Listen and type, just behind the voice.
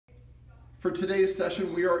For today's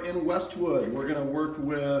session, we are in Westwood. We're going to work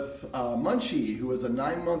with Munchie, who is a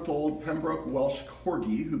 9-month-old Pembroke Welsh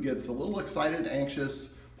Corgi who gets a little excited,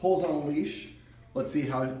 anxious, pulls on a leash. Let's see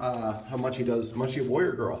how Munchie does. Munchie, a boy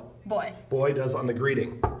or girl? Boy. Boy does on the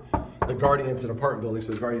greeting. The guardian's an apartment building,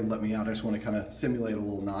 so the guardian let me out. I just want to kind of simulate a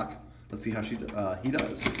little knock. Let's see how he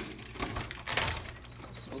does.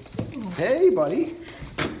 Hey, buddy.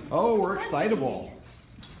 Oh, we're excitable.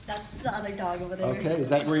 That's the other dog over there. Okay, is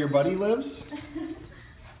that where your buddy lives?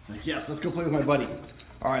 It's like, yes, let's go play with my buddy.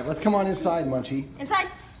 All right, let's come on inside, Munchie. Inside.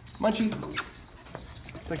 Munchie.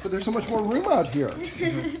 It's like, but there's so much more room out here.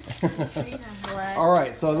 All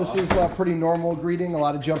right, so this is a pretty normal greeting, a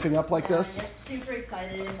lot of jumping up like this. Gets super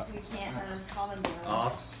excited if we can't calm him down.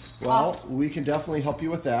 Off. Well, we can definitely help you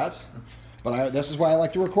with that. But this is why I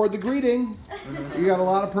like to record the greeting. You got a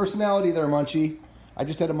lot of personality there, Munchie. I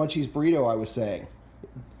just had a Munchie's burrito, I was saying.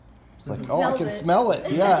 It's like, oh, I can smell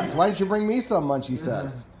it. Yes. Why didn't you bring me some, Munchie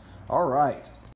says. All right.